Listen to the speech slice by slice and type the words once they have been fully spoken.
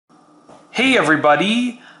Hey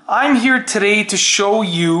everybody, I'm here today to show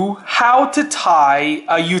you how to tie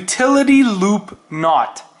a utility loop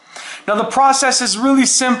knot. Now the process is really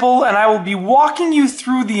simple and I will be walking you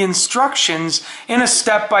through the instructions in a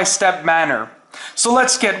step-by-step manner. So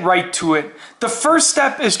let's get right to it. The first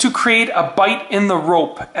step is to create a bight in the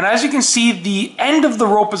rope. And as you can see, the end of the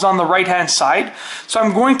rope is on the right-hand side. So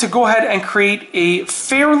I'm going to go ahead and create a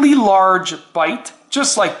fairly large bight,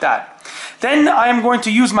 just like that. Then I am going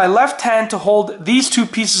to use my left hand to hold these two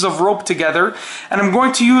pieces of rope together, and I'm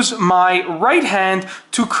going to use my right hand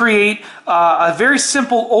to create a very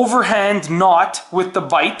simple overhand knot with the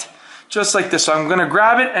bight, just like this. So I'm going to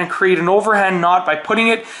grab it and create an overhand knot by putting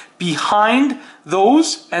it behind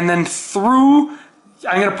those and then through.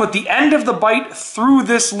 I'm going to put the end of the bight through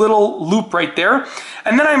this little loop right there,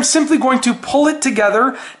 and then I'm simply going to pull it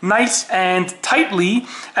together nice and tightly,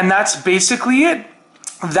 and that's basically it.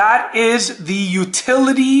 That is the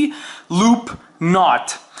utility loop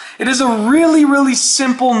knot. It is a really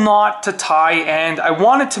simple knot to tie, and I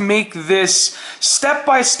wanted to make this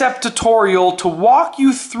step-by-step tutorial to walk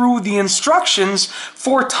you through the instructions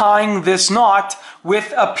for tying this knot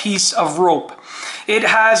with a piece of rope. It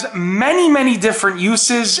has many different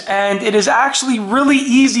uses, and it is actually really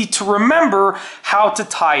easy to remember how to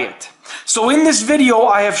tie it. So in this video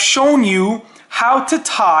I have shown you how to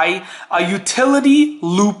tie a utility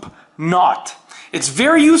loop knot. It's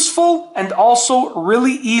very useful and also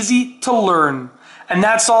really easy to learn. And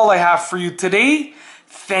that's all I have for you today.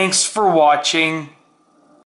 Thanks for watching.